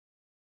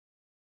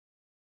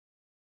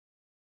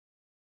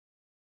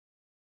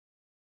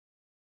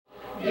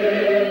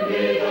Give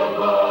me the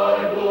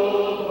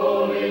Bible,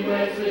 holy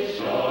message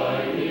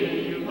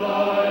shining,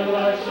 thy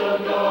light shall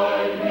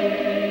guide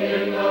me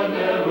in the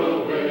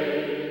narrow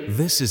way.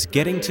 This is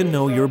Getting to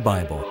Know Your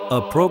Bible,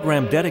 a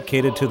program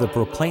dedicated to the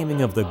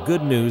proclaiming of the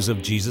good news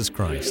of Jesus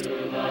Christ.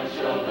 Light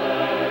shall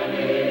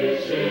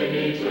vanish in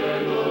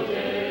eternal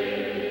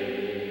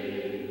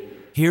day.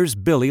 Here's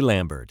Billy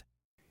Lambert.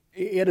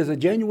 It is a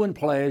genuine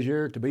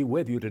pleasure to be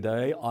with you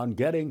today on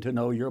Getting to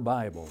Know Your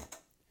Bible.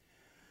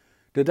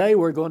 Today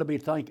we're going to be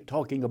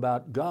talking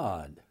about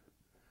God.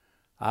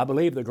 I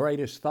believe the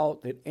greatest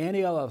thought that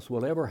any of us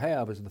will ever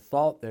have is the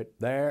thought that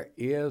there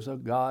is a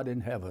God in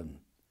heaven.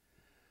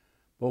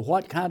 But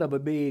what kind of a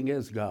being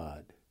is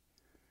God?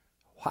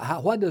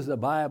 What does the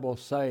Bible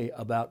say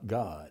about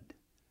God?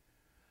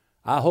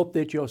 I hope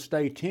that you'll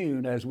stay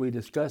tuned as we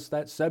discuss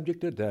that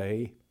subject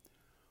today.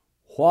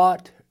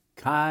 What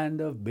kind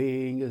of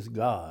being is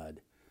God?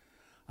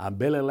 I'm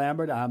Billy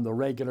Lambert. I'm the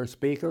regular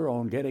speaker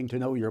on Getting to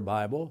Know Your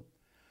Bible.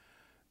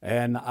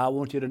 And I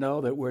want you to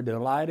know that we're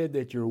delighted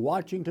that you're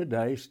watching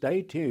today.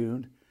 Stay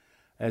tuned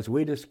as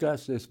we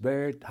discuss this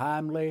very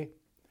timely,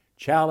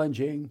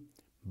 challenging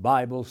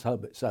Bible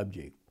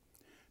subject.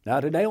 Now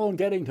today on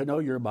Getting to Know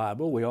Your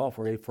Bible, we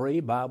offer a free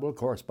Bible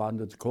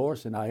correspondence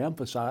course, and I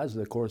emphasize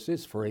the course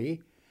is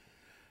free.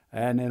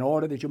 And in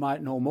order that you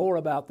might know more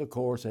about the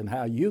course and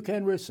how you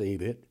can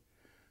receive it,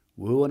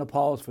 we want to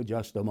pause for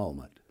just a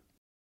moment.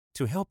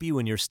 To help you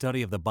in your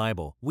study of the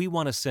Bible, we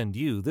want to send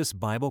you this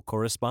Bible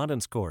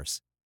correspondence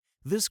course.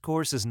 This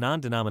course is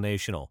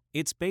non-denominational.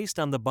 It's based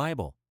on the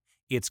Bible.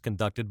 It's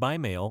conducted by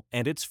mail,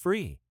 and it's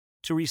free.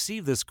 To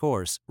receive this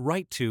course,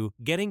 write to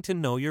Getting to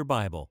Know Your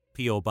Bible,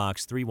 P.O.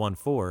 Box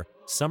 314,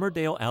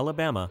 Summerdale,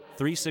 Alabama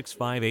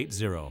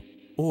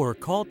 36580, or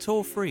call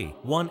toll-free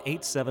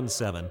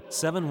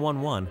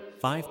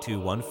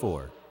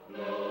 1-877-711-5214.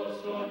 No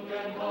storm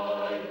can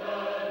hide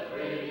that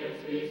radiance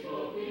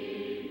peaceful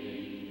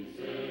beaming,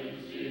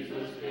 since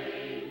Jesus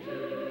came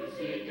to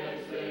seek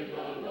and save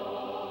the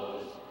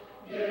lost.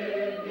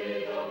 Give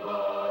me the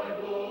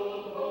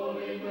Bible,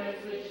 holy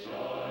message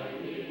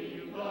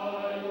shining,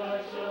 thy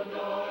light shall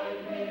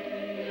guide me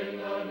in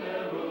the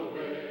narrow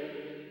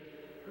way.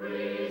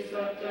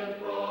 Precept and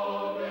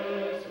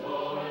promise,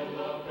 law and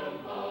love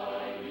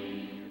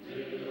combining,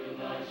 till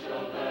light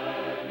shall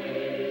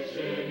vanish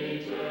in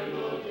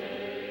eternal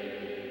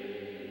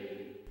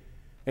day.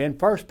 In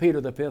 1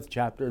 Peter, the 5th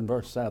chapter, in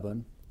verse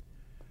 7,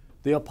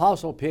 the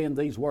apostle penned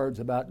these words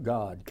about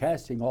God,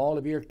 casting all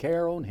of your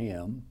care on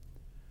Him,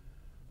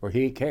 for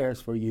He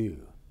cares for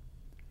you.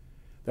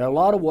 There are a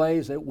lot of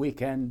ways that we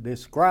can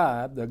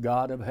describe the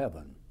God of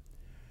heaven.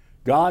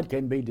 God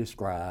can be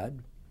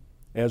described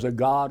as a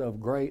God of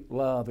great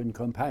love and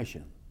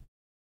compassion.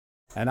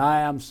 And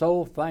I am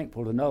so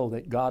thankful to know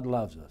that God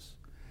loves us.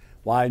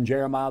 Why, in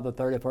Jeremiah, the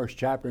 31st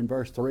chapter, in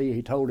verse 3,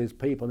 He told His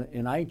people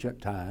in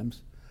ancient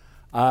times,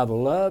 I've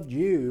loved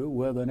you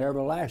with an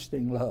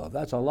everlasting love.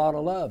 That's a lot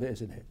of love,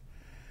 isn't it?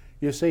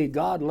 You see,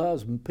 God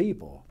loves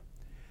people.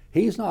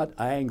 He's not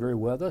angry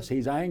with us.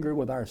 He's angry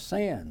with our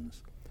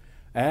sins.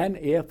 And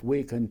if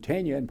we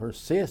continue and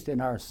persist in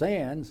our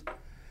sins,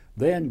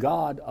 then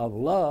God of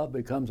love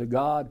becomes a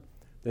God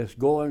that's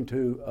going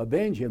to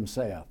avenge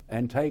Himself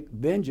and take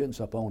vengeance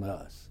upon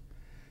us.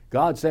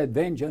 God said,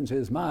 vengeance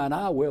is mine,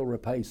 I will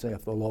repay,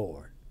 saith the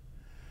Lord.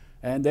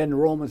 And then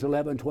Romans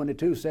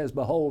 11:22 says,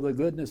 behold the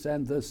goodness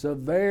and the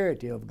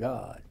severity of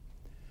God.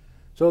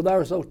 So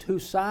there's those two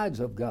sides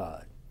of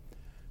God.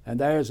 And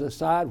there's a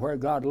side where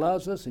God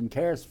loves us and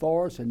cares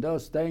for us and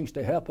does things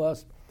to help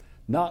us,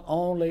 not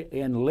only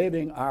in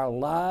living our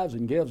lives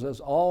and gives us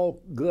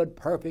all good,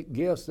 perfect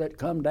gifts that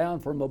come down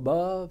from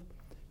above,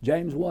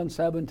 James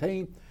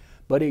 1:17,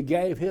 but He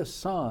gave His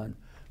Son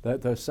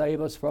to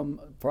save us from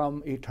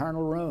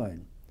eternal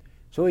ruin.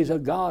 So He's a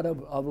God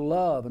of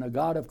love and a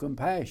God of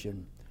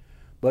compassion.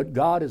 But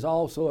God is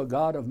also a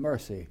God of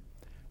mercy.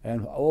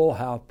 And oh,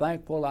 how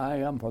thankful I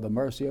am for the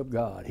mercy of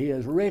God. He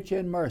is rich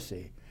in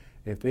mercy.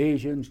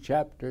 Ephesians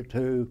chapter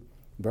 2,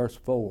 verse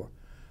 4.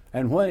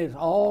 And when it's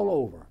all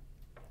over,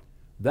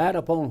 that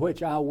upon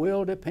which I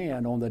will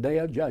depend on the day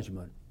of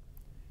judgment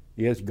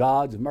is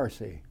God's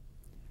mercy.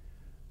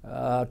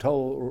 I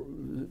told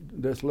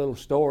this little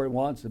story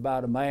once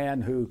about a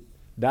man who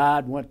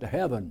died and went to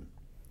heaven.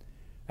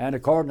 And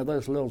according to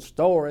this little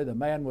story, the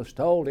man was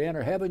told to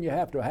enter heaven you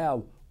have to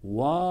have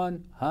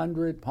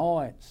 100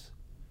 points.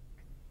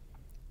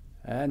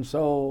 And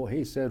so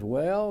he said,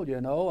 well, you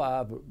know,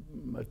 I've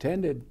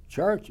attended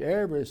church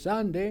every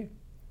Sunday,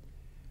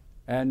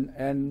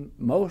 and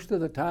most of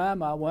the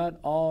time I went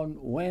on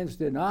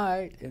Wednesday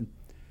night,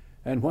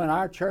 and when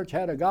our church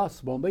had a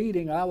gospel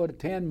meeting, I would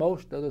attend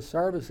most of the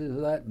services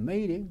of that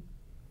meeting.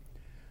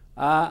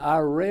 I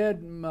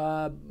read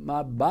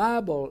my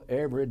Bible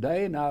every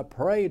day, and I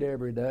prayed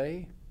every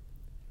day.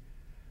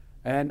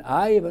 And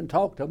I even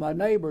talked to my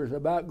neighbors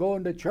about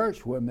going to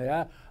church with me.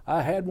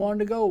 I had one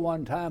to go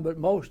one time, but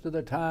most of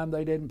the time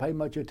they didn't pay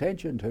much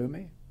attention to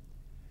me.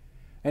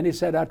 And he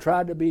said, I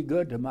tried to be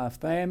good to my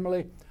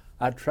family.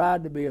 I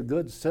tried to be a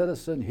good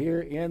citizen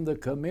here in the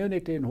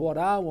community, and what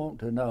I want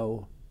to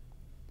know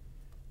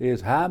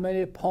is how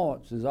many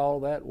points is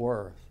all that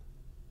worth?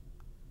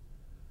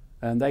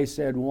 And they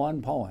said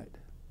 1 point.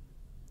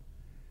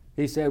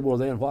 He said, well,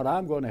 then what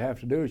I'm going to have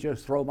to do is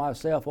just throw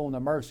myself on the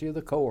mercy of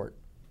the court.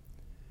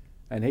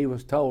 And he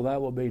was told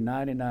that will be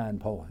 99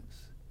 points.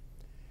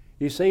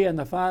 You see, in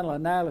the final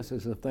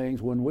analysis of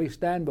things, when we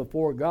stand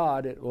before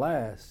God at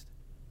last,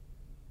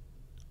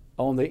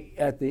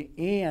 at the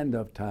end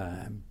of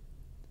time,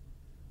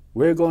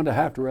 we're going to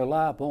have to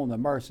rely upon the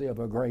mercy of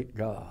a great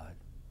God.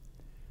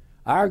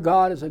 Our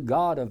God is a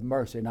God of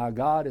mercy, and our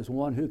God is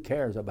one who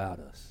cares about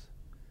us.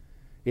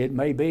 It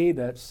may be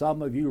that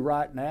some of you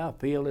right now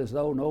feel as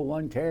though no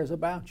one cares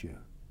about you.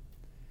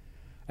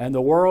 And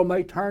the world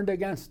may turn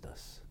against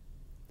us.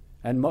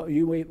 And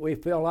we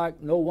feel like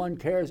no one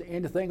cares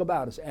anything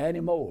about us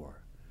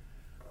anymore.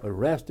 But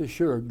rest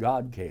assured,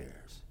 God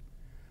cares.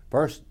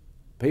 1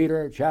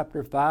 Peter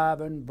chapter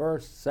 5 and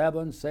verse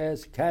 7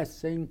 says,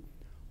 casting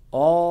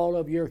all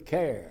of your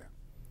care.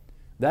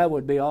 That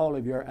would be all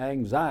of your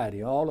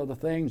anxiety, all of the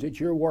things that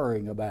you're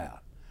worrying about.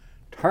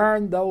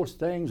 Turn those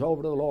things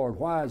over to the Lord.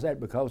 Why is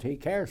that? Because He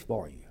cares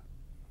for you.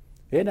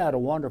 Isn't that a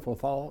wonderful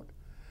thought?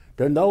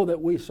 To know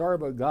that we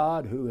serve a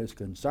God who is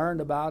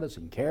concerned about us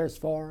and cares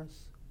for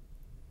us.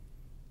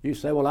 You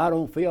say, well, I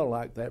don't feel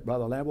like that,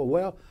 Brother Lamble.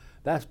 Well,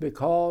 that's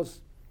because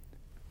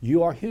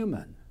you are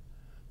human.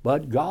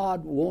 But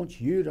God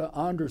wants you to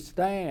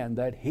understand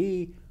that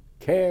He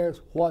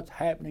cares what's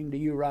happening to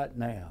you right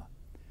now.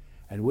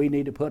 And we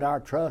need to put our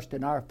trust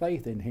and our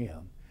faith in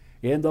Him.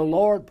 In the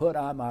Lord put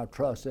I my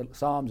trust,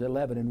 Psalms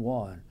 11 and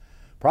 1.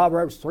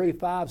 Proverbs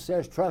 3:5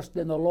 says, trust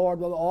in the Lord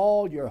with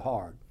all your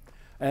heart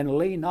and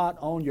lean not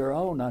on your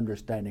own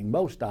understanding.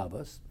 Most of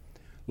us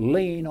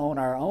lean on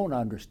our own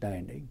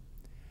understanding.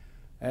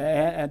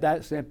 And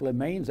that simply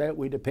means that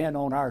we depend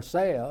on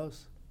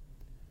ourselves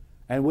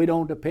and we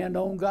don't depend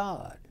on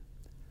God.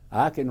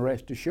 I can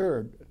rest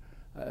assured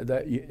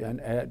that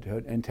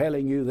in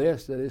telling you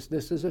this, that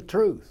this is a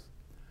truth.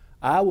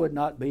 I would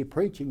not be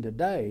preaching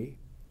today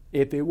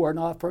if it were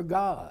not for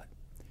God.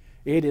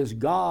 It is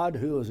God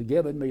who has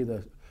given me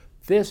the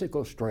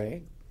physical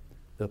strength,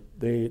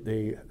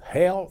 the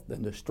health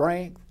and the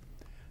strength,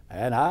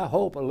 and I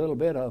hope a little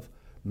bit of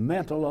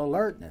mental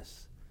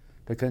alertness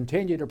to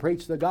continue to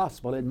preach the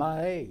gospel in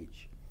my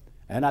age.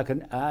 And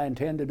I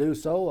intend to do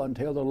so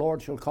until the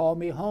Lord shall call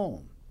me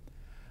home.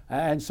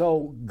 And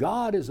so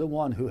God is the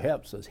one who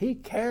helps us. He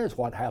cares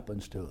what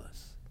happens to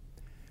us.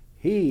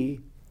 He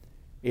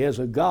is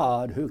a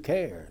God who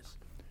cares.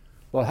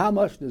 Well, how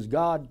much does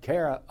God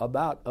care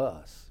about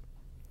us?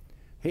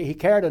 He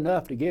cared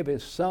enough to give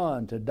His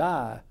Son to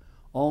die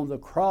on the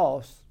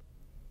cross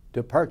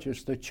to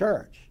purchase the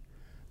church.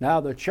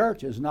 Now, the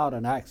church is not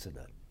an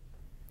accident.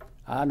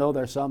 I know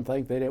there's some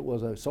think that it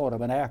was a sort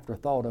of an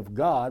afterthought of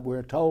God.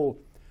 We're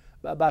told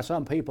by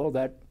some people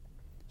that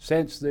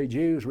since the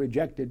Jews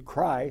rejected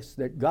Christ,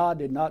 that God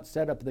did not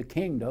set up the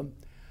kingdom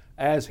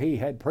as He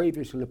had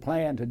previously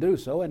planned to do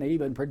so, and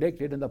even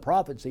predicted in the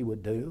prophets He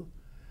would do.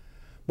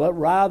 But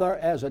rather,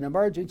 as an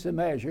emergency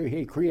measure,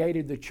 He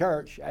created the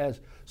church as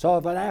sort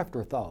of an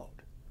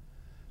afterthought.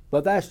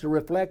 But that's to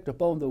reflect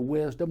upon the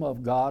wisdom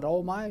of God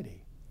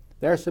Almighty.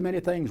 There are so many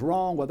things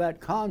wrong with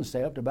that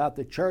concept about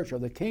the church or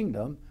the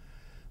kingdom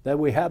that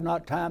we have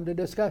not time to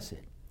discuss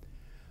it.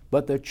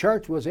 But the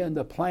church was in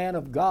the plan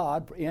of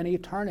God in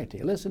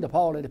eternity. Listen to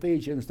Paul in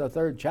Ephesians, the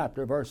 3rd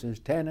chapter, verses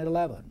 10 and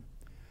 11.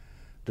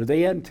 To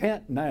the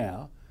intent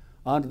now,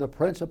 unto the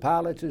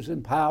principalities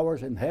and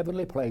powers in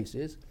heavenly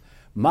places,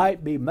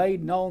 might be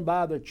made known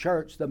by the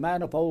church the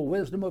manifold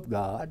wisdom of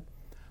God,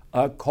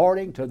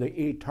 according to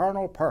the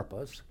eternal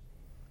purpose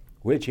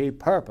which He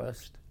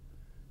purposed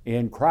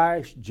in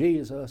Christ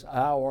Jesus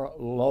our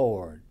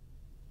Lord.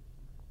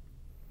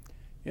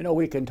 You know,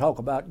 we can talk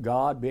about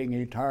God being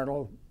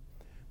eternal.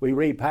 We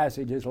read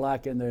passages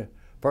like in the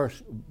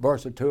first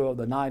verse or two of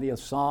the 90th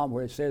Psalm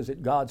where it says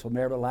that God's from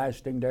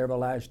everlasting to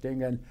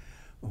everlasting, and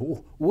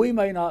we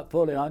may not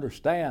fully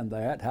understand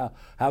that,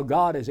 how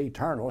God is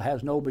eternal,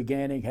 has no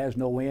beginning, has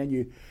no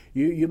end.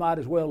 You might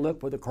as well look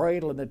for the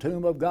cradle and the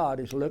tomb of God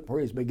as look for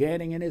His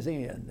beginning and His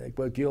end,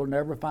 but you'll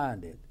never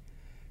find it.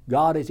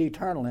 God is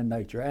eternal in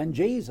nature, and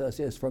Jesus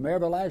is from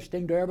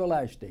everlasting to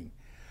everlasting.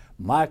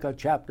 Micah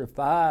chapter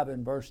 5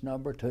 and verse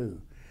number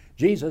 2.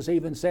 Jesus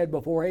even said,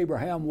 before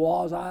Abraham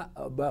was, I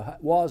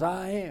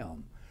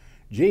am.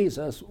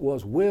 Jesus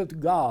was with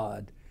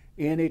God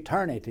in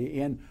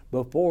eternity,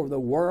 before the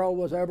world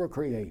was ever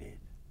created.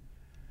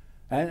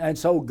 And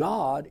so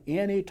God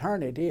in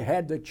eternity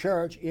had the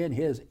church in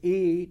His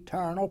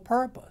eternal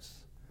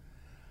purpose.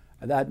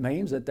 And that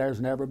means that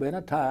there's never been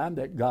a time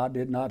that God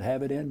did not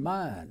have it in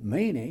mind,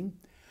 meaning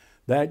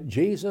that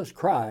Jesus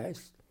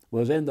Christ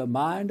was in the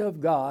mind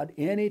of God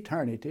in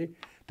eternity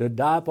to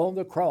die upon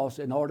the cross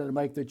in order to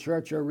make the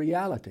church a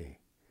reality.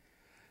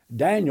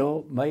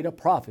 Daniel made a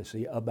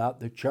prophecy about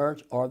the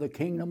church or the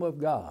kingdom of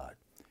God.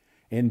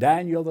 In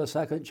Daniel, the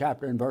 2nd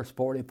chapter, in verse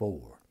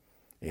 44,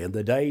 in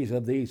the days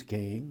of these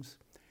kings,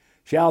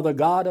 shall the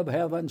God of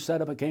heaven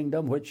set up a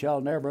kingdom which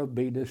shall never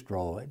be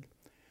destroyed.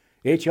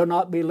 It shall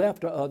not be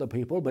left to other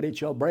people, but it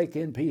shall break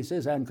in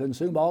pieces and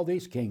consume all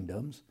these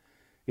kingdoms.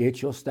 It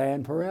shall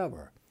stand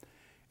forever.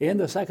 In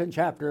the second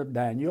chapter of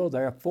Daniel,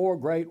 there are 4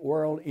 great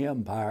world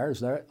empires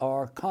that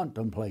are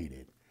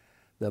contemplated.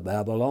 The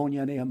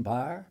Babylonian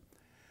Empire,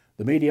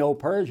 the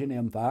Medo-Persian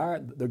Empire,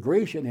 the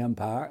Grecian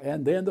Empire,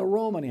 and then the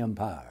Roman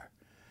Empire.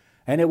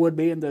 And it would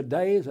be in the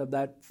days of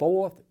that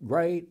 4th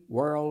great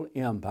world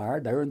empire,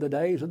 during the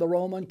days of the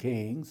Roman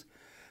kings,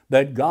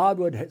 that God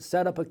would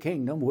set up a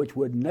kingdom which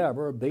would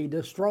never be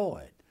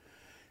destroyed.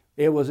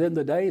 It was in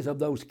the days of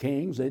those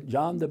kings that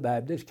John the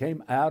Baptist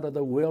came out of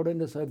the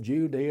wilderness of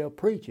Judea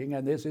preaching,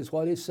 and this is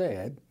what he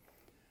said,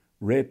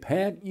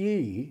 "Repent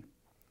ye,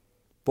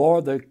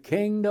 for the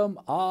kingdom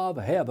of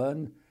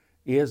heaven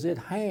is at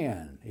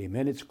hand."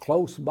 Amen. It's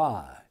close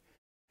by.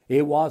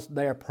 It was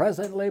there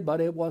presently, but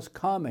it was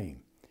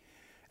coming.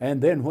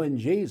 And then when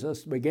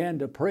Jesus began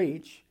to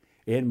preach,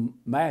 in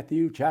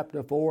Matthew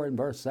chapter 4 and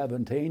verse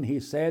 17, he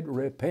said,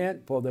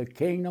 "Repent, for the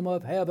kingdom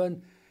of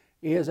heaven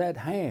is at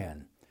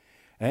hand."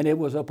 And it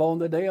was upon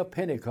the day of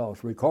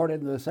Pentecost,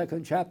 recorded in the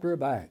 2nd chapter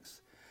of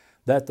Acts,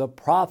 that the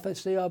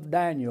prophecy of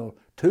Daniel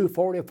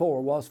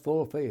 2:44 was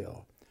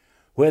fulfilled,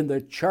 when the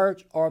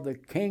church or the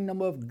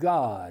kingdom of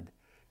God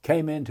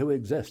came into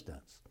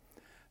existence.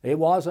 It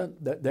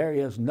wasn't that there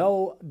is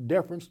no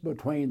difference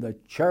between the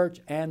church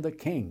and the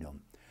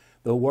kingdom.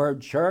 The word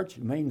church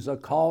means the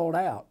called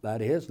out.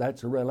 That is,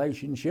 that's a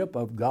relationship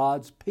of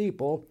God's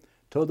people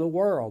to the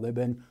world. They've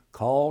been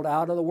called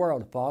out of the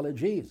world to follow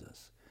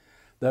Jesus.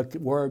 The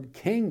word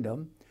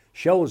kingdom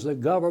shows the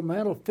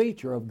governmental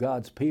feature of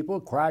God's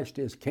people. Christ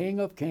is King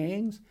of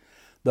kings.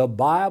 The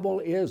Bible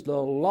is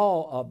the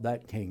law of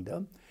that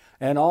kingdom.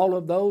 And all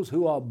of those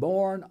who are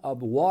born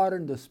of water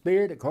and the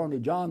Spirit, according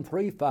to John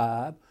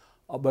 3:5,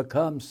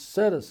 become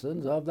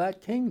citizens of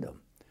that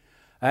kingdom.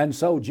 And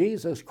so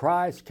Jesus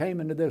Christ came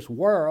into this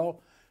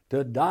world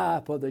to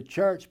die for the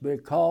church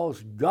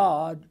because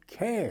God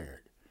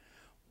cared.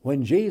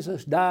 When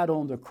Jesus died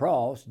on the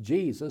cross,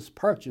 Jesus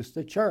purchased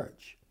the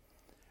church,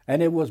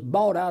 and it was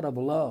bought out of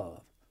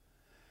love.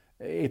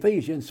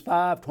 Ephesians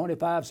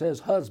 5:25 says,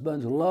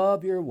 "Husbands,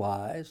 love your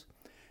wives,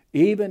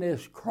 even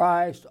as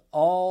Christ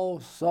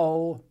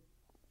also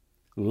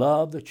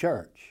loved the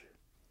church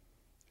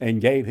and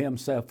gave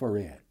himself for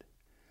it."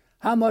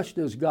 How much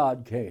does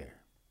God care?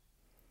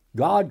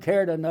 God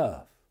cared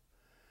enough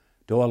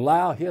to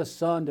allow his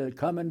Son to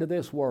come into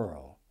this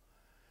world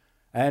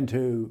and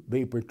to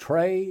be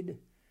betrayed,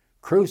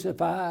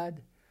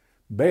 crucified,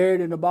 buried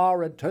in a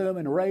borrowed tomb,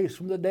 and raised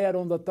from the dead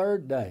on the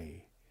 3rd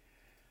day,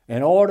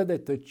 in order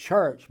that the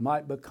church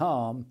might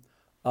become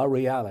a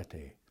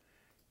reality.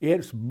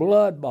 It's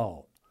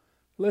blood-bought.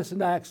 Listen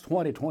to Acts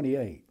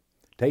 20:28.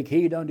 "Take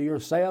heed unto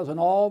yourselves and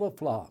all the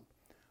flock,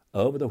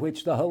 over the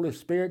which the Holy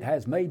Spirit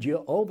has made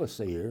you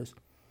overseers,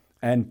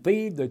 and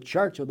feed the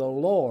church of the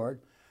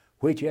Lord,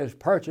 which he has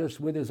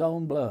purchased with his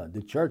own blood."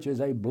 The church is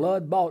a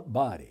blood-bought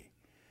body.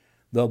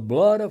 The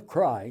blood of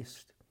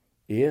Christ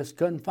is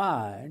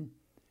confined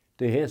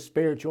to his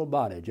spiritual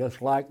body.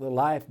 Just like the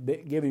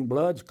life-giving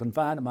blood is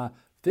confined to my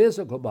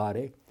physical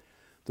body,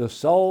 the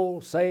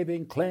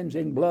soul-saving,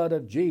 cleansing blood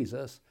of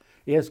Jesus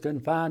is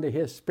confined to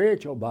his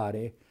spiritual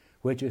body,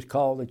 which is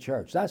called the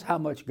church. That's how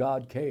much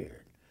God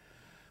cared.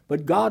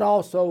 But God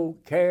also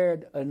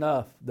cared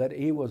enough that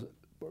he was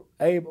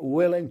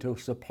willing to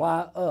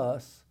supply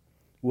us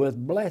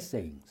with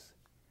blessings.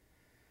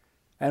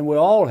 And we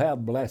all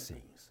have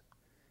blessings.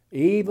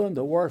 Even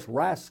the worst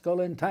rascal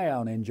in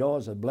town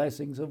enjoys the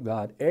blessings of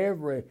God.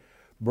 Every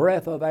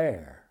breath of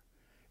air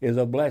is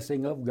a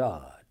blessing of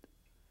God.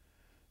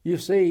 You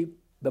see,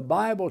 the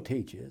Bible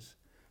teaches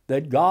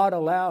that God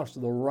allows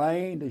the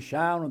rain to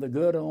shine on the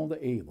good and on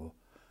the evil,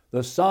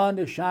 the sun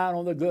to shine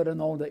on the good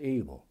and on the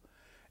evil.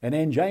 And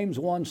in James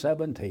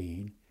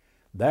 1:17,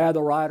 there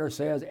the writer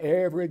says,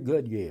 "Every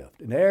good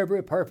gift and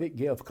every perfect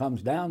gift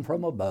comes down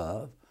from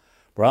above,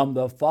 from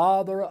the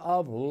Father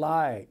of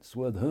lights,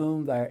 with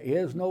whom there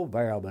is no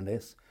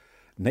variableness,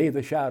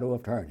 neither shadow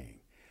of turning."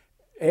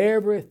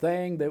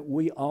 Everything that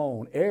we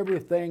own,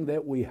 everything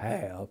that we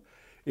have,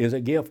 is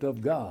a gift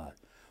of God.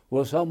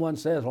 Well, someone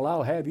says, "Well,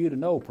 I'll have you to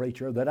know,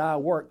 preacher, that I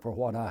work for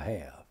what I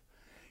have."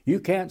 You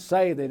can't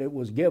say that it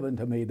was given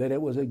to me, that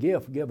it was a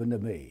gift given to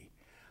me.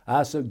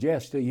 I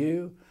suggest to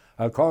you,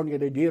 according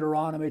to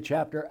Deuteronomy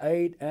chapter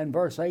 8 and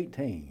verse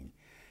 18,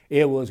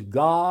 it was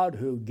God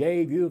who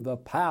gave you the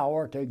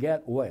power to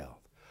get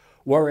wealth.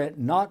 Were it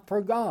not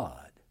for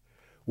God,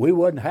 we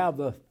wouldn't have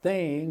the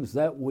things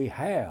that we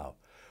have.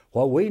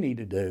 What we need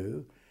to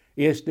do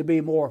is to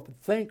be more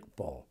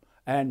thankful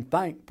and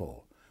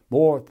thankful.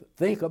 More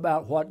think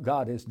about what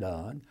God has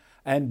done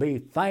and be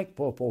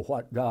thankful for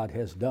what God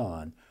has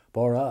done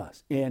for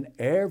us. In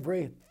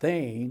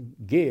everything,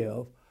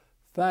 give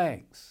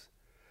thanks.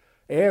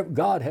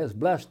 God has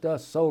blessed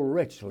us so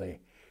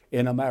richly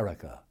in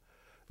America.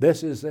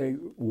 This is the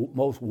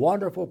most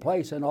wonderful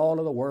place in all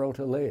of the world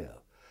to live.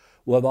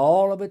 With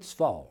all of its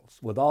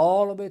faults, with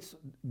all of its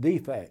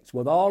defects,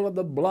 with all of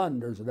the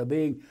blunders that are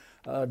being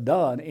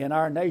done in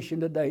our nation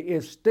today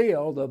is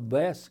still the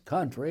best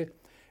country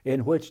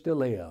in which to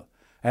live.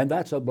 And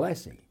that's a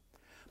blessing.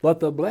 But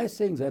the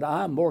blessings that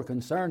I'm more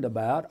concerned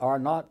about are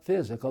not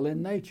physical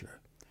in nature.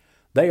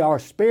 They are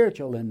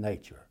spiritual in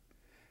nature.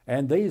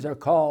 And these are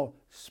called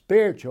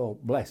spiritual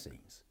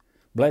blessings.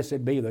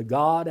 Blessed be the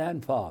God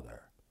and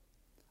Father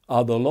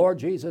of the Lord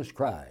Jesus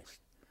Christ,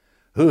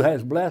 who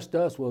has blessed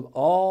us with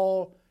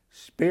all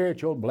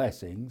spiritual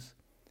blessings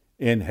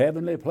in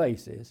heavenly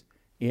places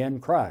in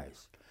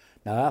Christ.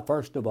 Now,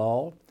 first of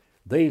all,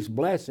 these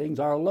blessings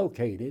are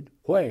located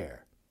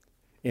where?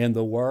 In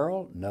the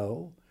world?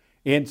 No.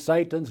 In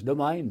Satan's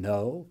domain?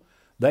 No.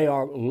 They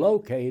are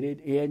located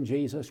in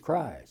Jesus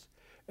Christ.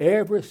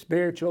 Every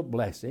spiritual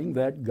blessing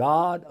that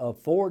God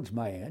affords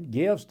man,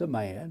 gives to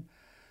man,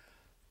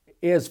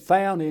 is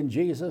found in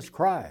Jesus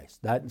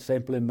Christ. That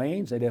simply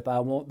means that if I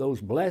want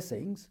those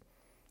blessings,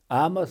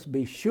 I must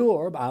be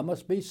sure, I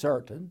must be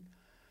certain,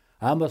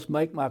 I must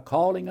make my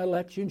calling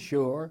election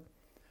sure,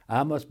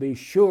 I must be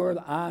sure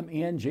that I'm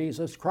in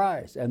Jesus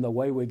Christ. And the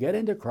way we get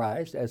into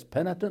Christ as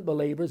penitent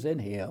believers in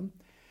Him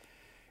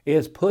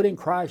is putting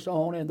Christ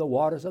on in the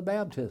waters of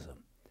baptism.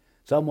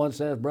 Someone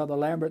says, Brother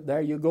Lambert,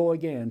 there you go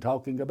again,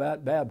 talking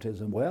about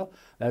baptism. Well,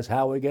 that's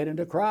how we get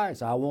into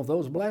Christ. I want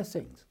those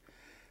blessings.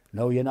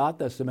 Know ye not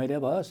that so many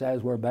of us,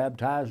 as we're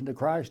baptized into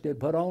Christ, did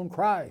put on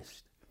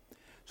Christ?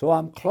 So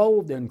I'm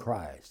clothed in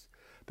Christ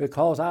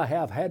because I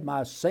have had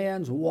my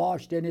sins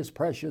washed in His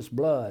precious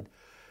blood.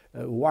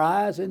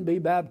 Rise and be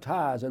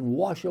baptized and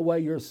wash away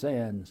your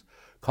sins,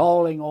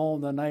 calling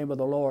on the name of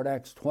the Lord,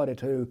 Acts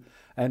 22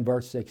 and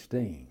verse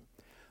 16.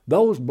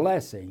 Those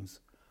blessings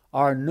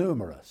are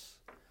numerous,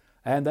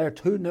 and they're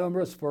too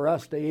numerous for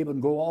us to even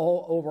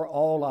go over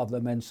all of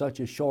them in such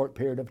a short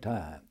period of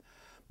time.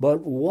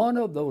 But one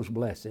of those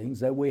blessings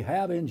that we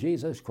have in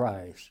Jesus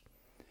Christ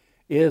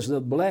is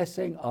the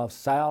blessing of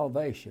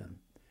salvation.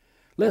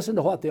 Listen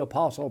to what the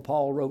Apostle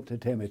Paul wrote to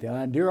Timothy.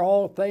 I endure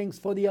all things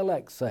for the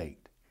elect's sake,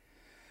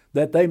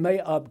 that they may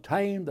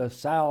obtain the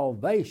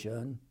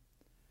salvation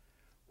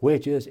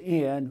which is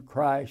in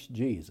Christ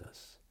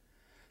Jesus.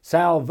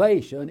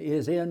 Salvation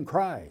is in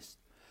Christ.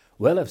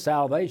 Well, if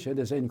salvation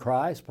is in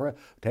Christ,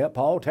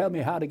 Paul, tell me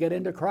how to get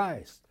into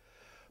Christ.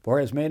 For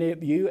as many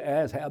of you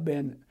as have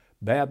been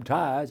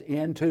baptized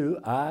into,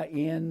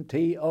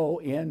 I-N-T-O,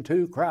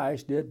 into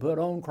Christ, did put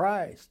on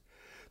Christ.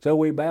 So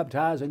we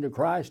baptize into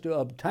Christ to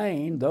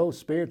obtain those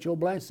spiritual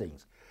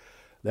blessings.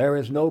 There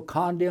is no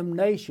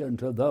condemnation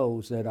to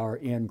those that are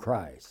in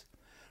Christ.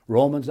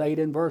 Romans 8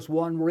 and verse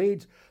 1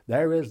 reads,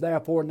 there is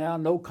therefore now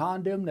no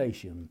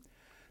condemnation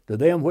to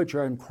them which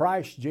are in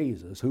Christ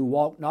Jesus, who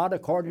walk not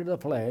according to the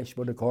flesh,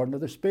 but according to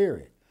the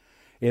Spirit.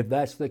 If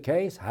that's the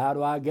case, how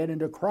do I get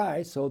into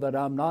Christ so that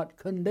I'm not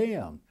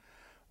condemned?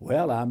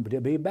 Well, I'm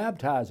to be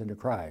baptized into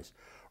Christ.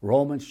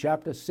 Romans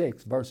chapter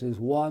 6, verses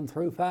 1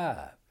 through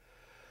 5.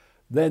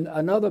 Then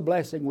another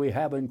blessing we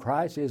have in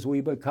Christ is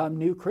we become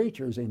new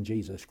creatures in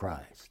Jesus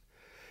Christ.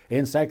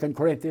 In 2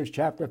 Corinthians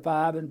chapter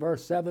 5 and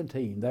verse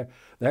 17,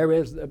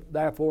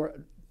 therefore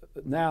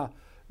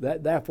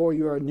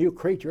you are a new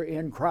creature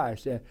in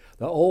Christ. The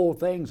old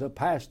things have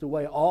passed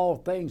away, all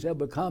things have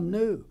become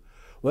new.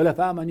 Well, if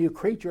I'm a new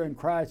creature in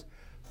Christ,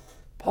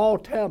 Paul,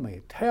 tell me,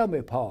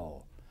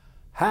 Paul,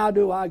 how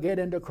do I get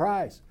into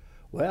Christ?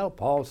 Well,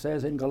 Paul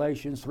says in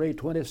Galatians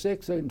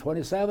 3:26 and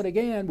 27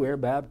 again, we're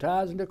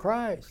baptized into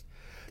Christ.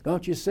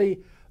 Don't you see?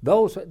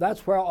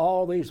 That's where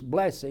all these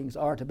blessings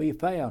are to be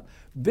found.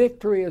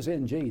 Victory is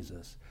in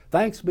Jesus.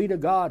 Thanks be to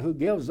God who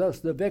gives us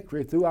the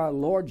victory through our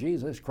Lord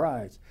Jesus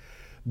Christ.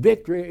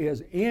 Victory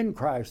is in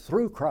Christ,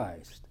 through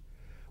Christ,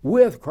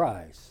 with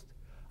Christ.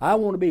 I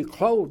want to be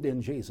clothed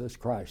in Jesus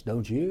Christ,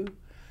 don't you?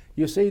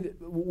 You see,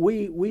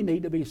 we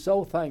need to be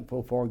so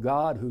thankful for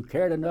God who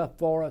cared enough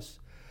for us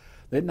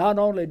that not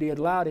only did He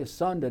allow His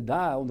Son to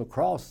die on the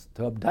cross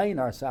to obtain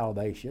our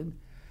salvation,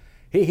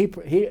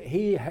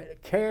 He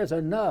cares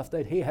enough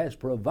that He has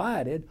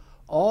provided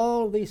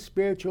all these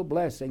spiritual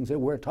blessings that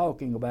we're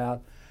talking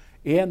about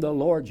in the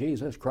Lord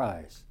Jesus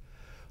Christ.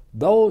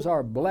 Those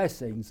are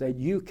blessings that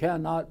you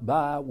cannot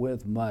buy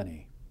with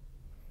money.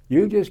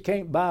 You just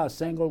can't buy a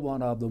single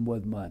one of them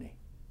with money.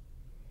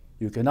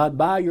 You cannot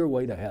buy your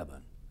way to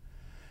heaven.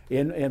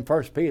 In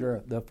 1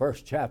 Peter, the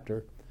first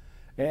chapter,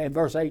 in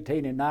verse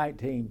 18 and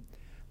 19,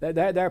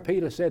 there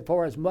Peter said,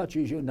 for as much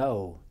as you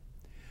know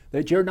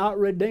that you're not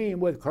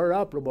redeemed with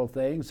corruptible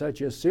things such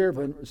as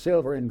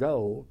silver and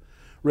gold,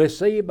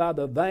 received by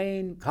the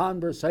vain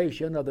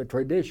conversation of the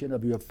tradition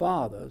of your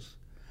fathers,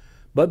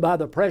 but by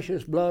the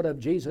precious blood of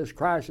Jesus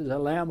Christ as a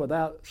lamb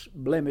without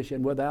blemish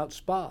and without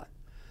spot.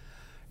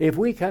 If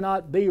we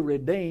cannot be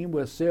redeemed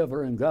with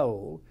silver and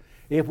gold,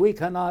 if we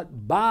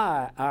cannot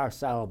buy our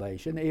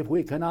salvation, if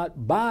we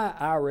cannot buy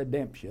our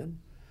redemption,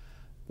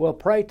 well,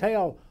 pray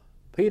tell,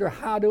 Peter,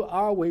 how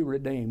are we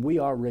redeemed? We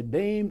are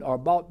redeemed or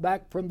bought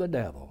back from the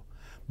devil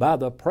by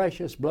the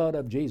precious blood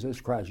of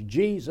Jesus Christ.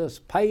 Jesus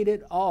paid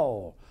it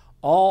all.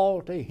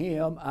 All to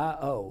Him I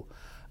owe.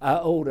 I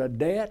owed a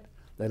debt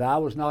that I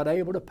was not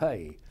able to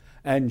pay.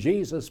 And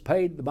Jesus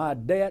paid my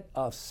debt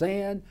of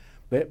sin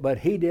But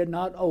he did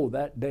not owe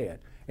that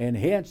debt. And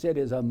hence it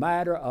is a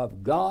matter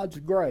of God's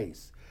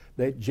grace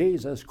that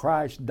Jesus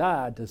Christ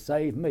died to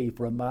save me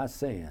from my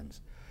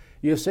sins.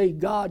 You see,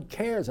 God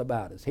cares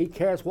about us. He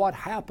cares what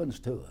happens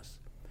to us.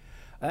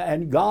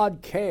 And God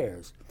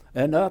cares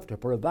enough to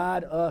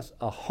provide us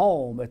a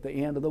home at the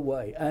end of the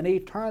way, an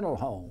eternal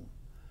home.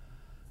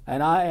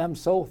 And I am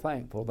so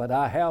thankful that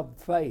I have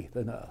faith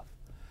enough,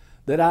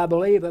 that I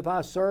believe if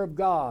I serve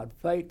God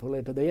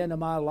faithfully to the end of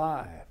my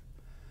life,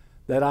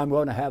 that I'm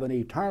going to have an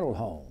eternal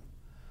home.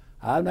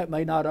 I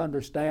may not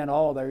understand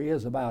all there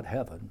is about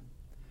heaven,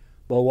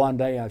 but one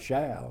day I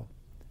shall.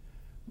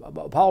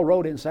 Paul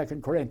wrote in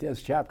 2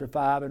 Corinthians chapter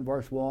 5 and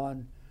verse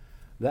 1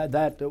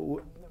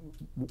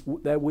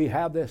 that we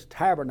have this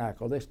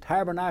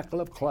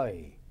tabernacle of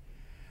clay,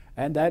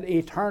 and that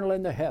eternal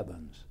in the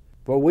heavens.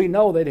 For we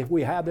know that if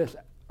we have this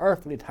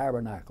earthly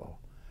tabernacle,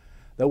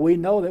 that we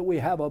know that we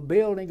have a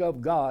building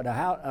of God,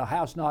 a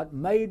house not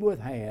made with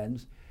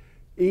hands,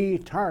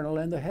 eternal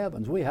in the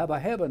heavens. We have a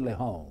heavenly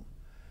home.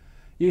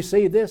 You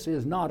see, this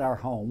is not our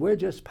home. We're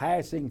just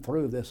passing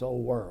through this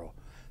old world.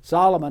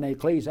 Solomon in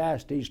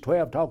Ecclesiastes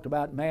 12 talked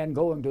about man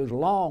going to his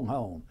long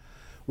home.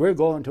 We're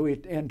going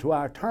into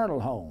our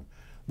eternal home.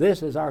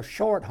 This is our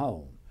short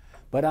home.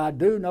 But I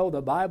do know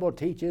the Bible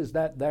teaches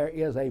that there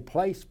is a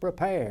place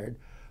prepared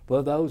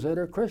for those that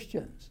are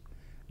Christians.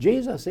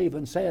 Jesus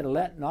even said,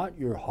 "Let not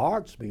your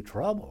hearts be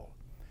troubled.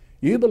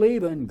 You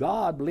believe in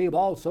God, believe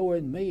also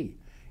in me.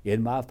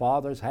 In my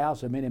Father's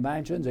house are many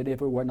mansions, and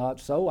if it were not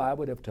so, I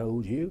would have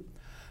told you.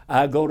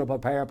 I go to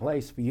prepare a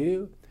place for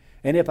you.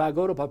 And if I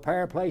go to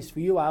prepare a place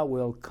for you, I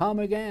will come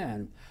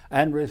again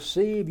and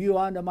receive you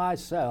unto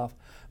myself,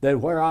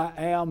 that where I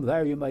am,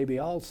 there you may be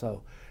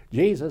also."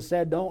 Jesus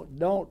said,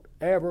 don't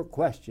ever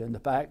question the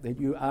fact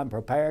that I'm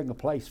preparing a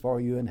place for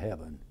you in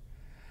heaven.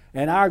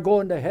 And our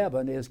going to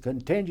heaven is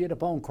contingent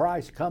upon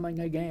Christ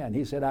coming again.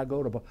 He said,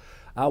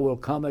 I will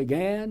come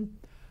again,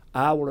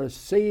 I will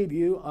receive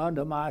you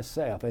unto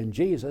myself. And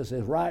Jesus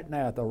is right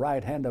now at the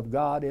right hand of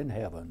God in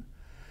heaven,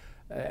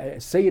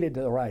 seated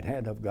to the right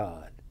hand of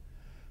God.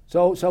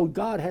 So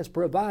God has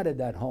provided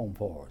that home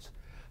for us.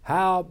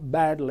 How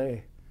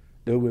badly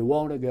do we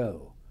want to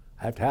go?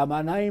 I have to have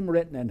my name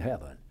written in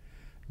heaven.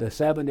 The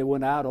 70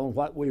 went out on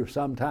what we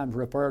sometimes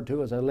refer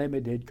to as a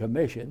limited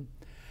commission.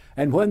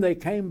 And when they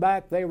came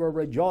back, they were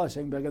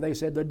rejoicing because they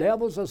said, "The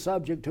devil's a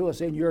subject to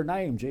us in your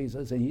name,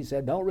 Jesus." And he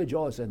said, "Don't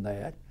rejoice in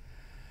that."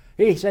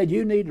 He said,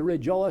 "You need to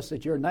rejoice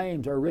that your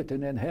names are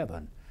written in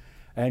heaven."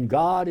 And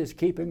God is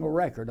keeping a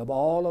record of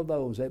all of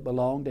those that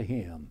belong to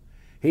Him.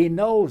 He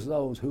knows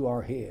those who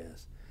are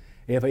His.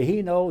 If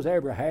He knows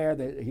every hair,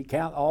 that He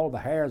count all the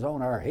hairs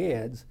on our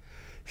heads,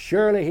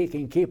 surely He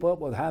can keep up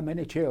with how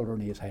many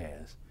children He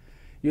has.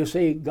 You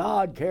see,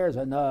 God cares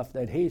enough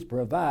that He's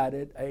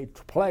provided a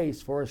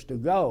place for us to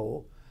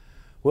go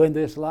when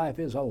this life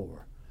is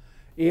over.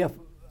 If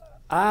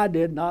I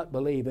did not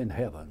believe in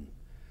heaven,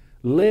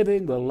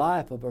 living the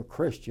life of a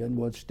Christian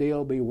would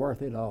still be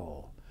worth it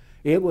all.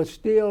 It would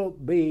still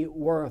be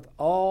worth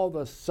all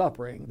the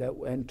suffering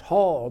and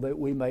toil that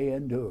we may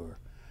endure.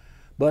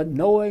 But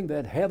knowing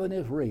that heaven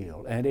is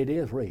real, and it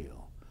is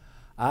real,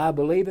 I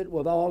believe it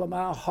with all of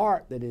my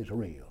heart that it's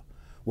real.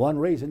 One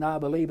reason I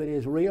believe it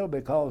is real,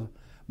 because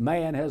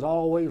man has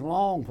always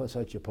longed for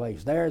such a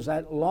place. There's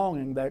that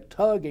longing, that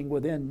tugging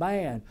within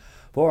man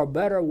for a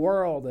better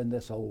world than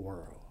this old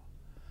world.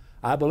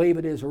 I believe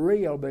it is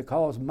real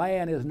because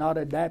man is not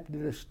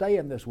adapted to stay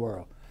in this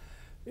world.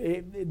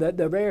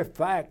 The very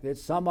fact that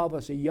some of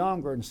us are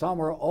younger and some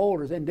are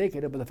older is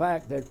indicative of the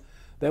fact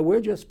that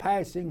we're just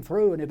passing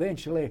through, and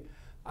eventually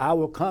I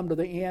will come to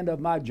the end of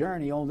my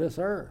journey on this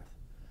earth.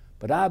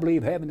 But I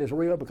believe heaven is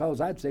real because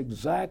that's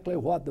exactly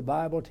what the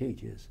Bible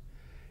teaches.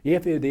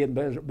 If you then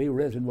be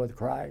risen with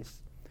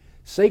Christ,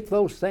 seek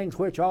those things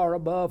which are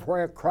above,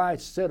 where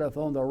Christ sitteth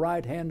on the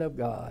right hand of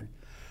God.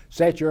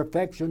 Set your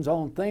affections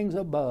on things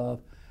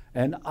above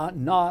and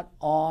not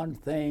on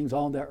things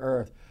on the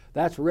earth.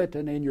 That's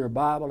written in your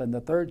Bible in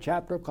the 3rd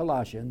chapter of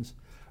Colossians,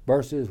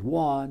 verses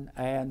 1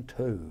 and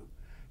 2.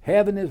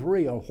 Heaven is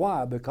real.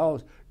 Why?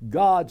 Because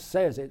God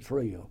says it's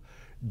real.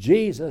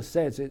 Jesus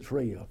says it's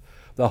real.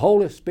 The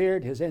Holy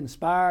Spirit has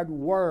inspired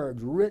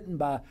words written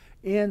by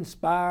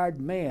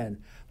inspired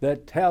men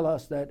that tell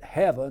us that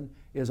heaven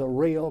is a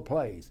real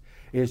place.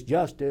 It's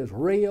just as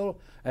real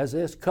as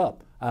this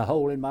cup I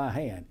hold in my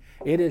hand.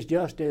 It is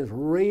just as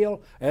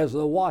real as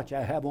the watch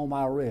I have on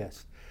my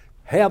wrist.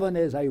 Heaven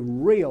is a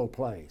real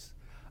place.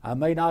 I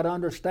may not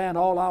understand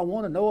all I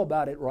want to know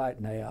about it right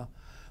now,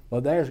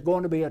 but there's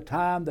going to be a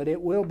time that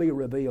it will be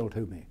revealed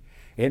to me.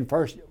 In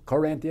 1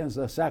 Corinthians,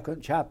 the 2nd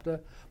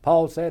chapter,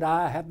 Paul said,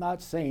 "I have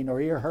not seen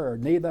or ear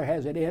heard, neither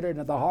has it entered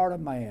into the heart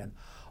of man,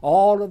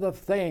 all of the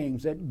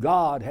things that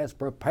God has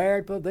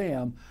prepared for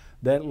them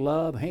that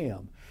love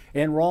Him."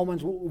 In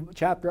Romans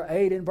chapter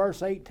 8 and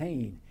verse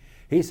 18,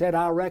 he said,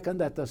 "I reckon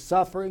that the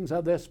sufferings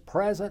of this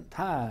present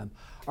time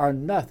are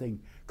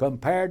nothing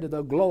compared to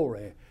the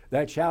glory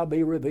that shall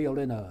be revealed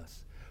in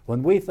us.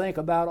 When we think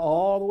about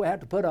all that we have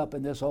to put up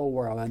in this old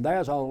world, and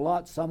there's a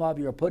lot some of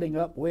you are putting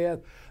up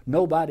with,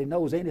 nobody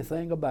knows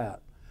anything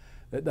about.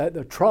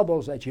 The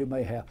troubles that you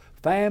may have,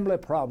 family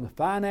problems,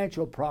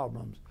 financial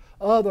problems,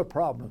 other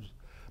problems.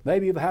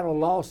 Maybe you've had a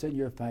loss in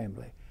your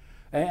family,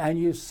 and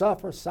you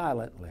suffer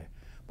silently.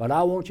 But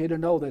I want you to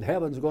know that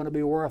heaven's going to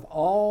be worth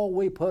all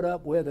we put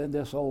up with in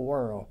this old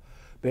world,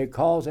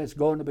 because it's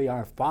going to be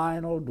our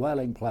final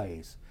dwelling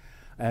place.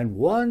 And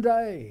one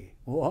day,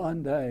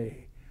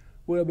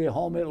 we'll be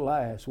home at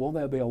last. Won't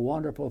that be a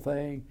wonderful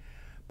thing?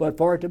 But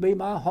for it to be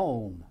my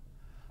home,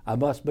 I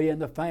must be in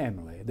the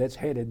family that's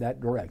headed that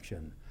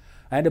direction.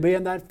 And to be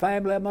in that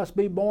family, I must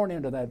be born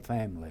into that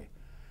family.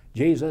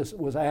 Jesus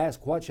was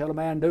asked, what shall a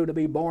man do to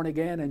be born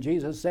again? And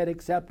Jesus said,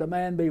 except a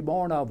man be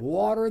born of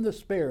water and the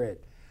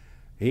Spirit,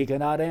 he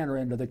cannot enter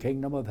into the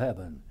kingdom of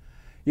heaven.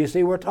 You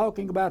see, we're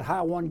talking about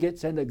how one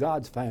gets into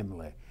God's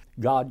family.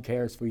 God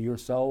cares for your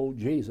soul.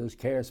 Jesus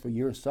cares for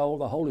your soul.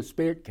 The Holy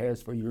Spirit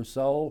cares for your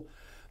soul.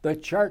 The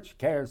church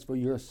cares for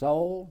your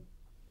soul.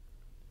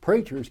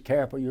 Preachers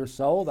care for your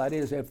soul. That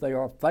is, if they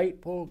are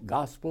faithful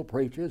gospel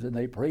preachers and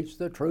they preach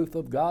the truth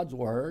of God's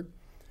Word.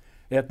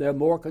 If they're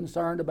more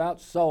concerned about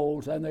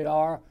souls than they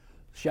are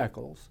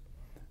shekels.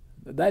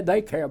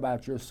 They care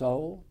about your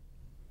soul.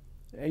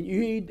 And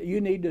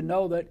you need to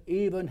know that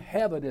even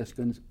heaven is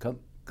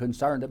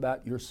concerned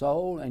about your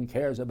soul and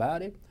cares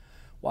about it.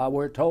 Why,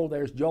 we're told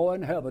there's joy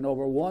in heaven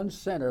over one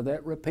sinner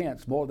that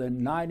repents more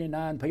than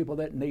 99 people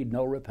that need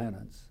no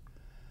repentance.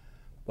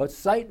 But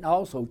Satan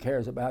also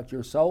cares about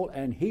your soul,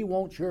 and he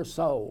wants your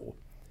soul,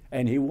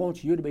 and he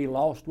wants you to be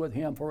lost with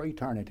him for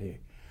eternity.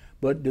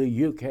 But do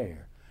you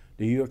care?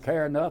 Do you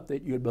care enough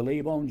that you'd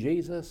believe on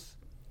Jesus,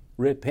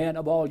 repent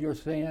of all your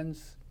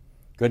sins,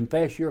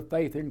 confess your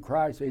faith in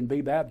Christ and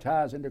be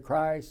baptized into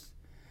Christ,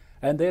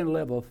 and then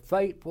live a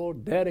faithful,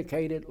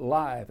 dedicated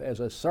life as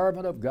a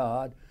servant of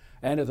God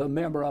and as a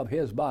member of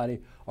His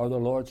body or the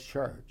Lord's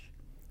church?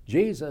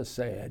 Jesus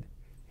said,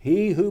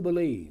 he who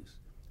believes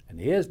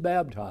and is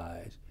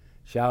baptized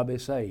shall be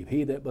saved.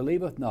 He that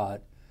believeth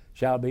not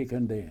shall be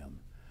condemned.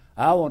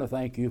 I want to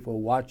thank you for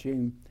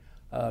watching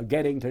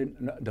Getting to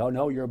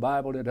Know Your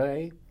Bible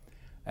today.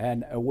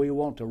 And we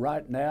want to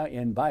right now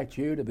invite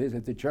you to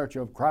visit the Church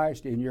of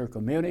Christ in your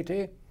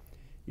community.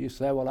 You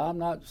say, well, I'm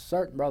not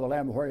certain, Brother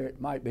Lambert, where it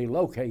might be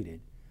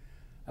located.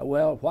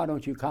 Well, why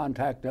don't you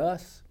contact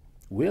us?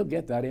 We'll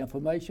get that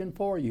information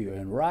for you.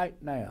 And right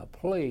now,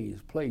 please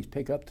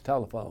pick up the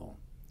telephone.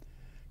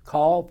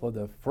 Call for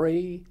the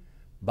free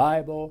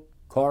Bible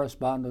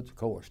correspondence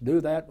course. Do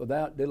that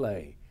without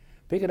delay.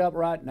 Pick it up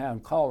right now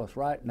and call us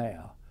right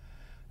now.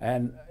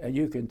 And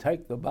you can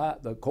take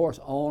the course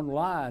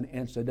online,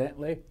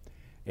 incidentally,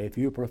 if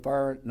you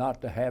prefer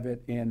not to have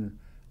it in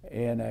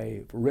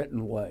a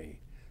written way.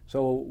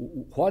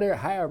 So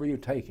however you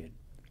take it,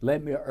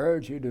 let me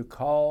urge you to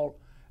call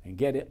and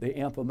get the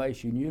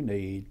information you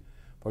need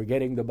for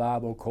getting the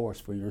Bible course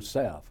for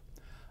yourself.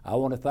 I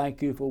want to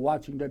thank you for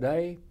watching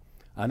today,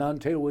 and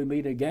until we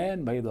meet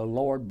again, may the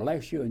Lord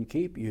bless you and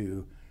keep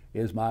you,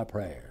 is my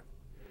prayer.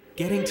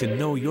 Getting to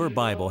Know Your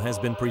Bible has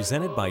been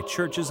presented by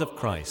Churches of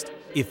Christ.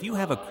 If you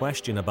have a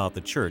question about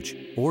the church,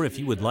 or if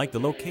you would like the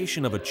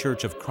location of a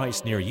Church of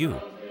Christ near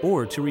you,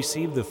 or to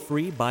receive the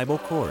free Bible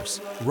course,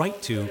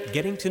 write to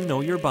Getting to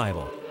Know Your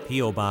Bible,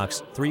 P.O.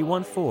 Box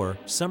 314,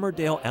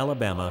 Summerdale,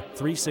 Alabama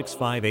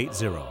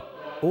 36580,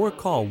 or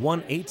call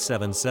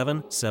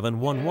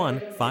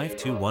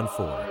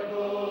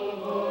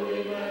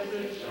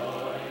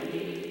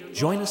 1-877-711-5214.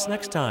 Join us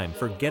next time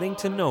for Getting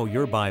to Know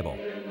Your Bible.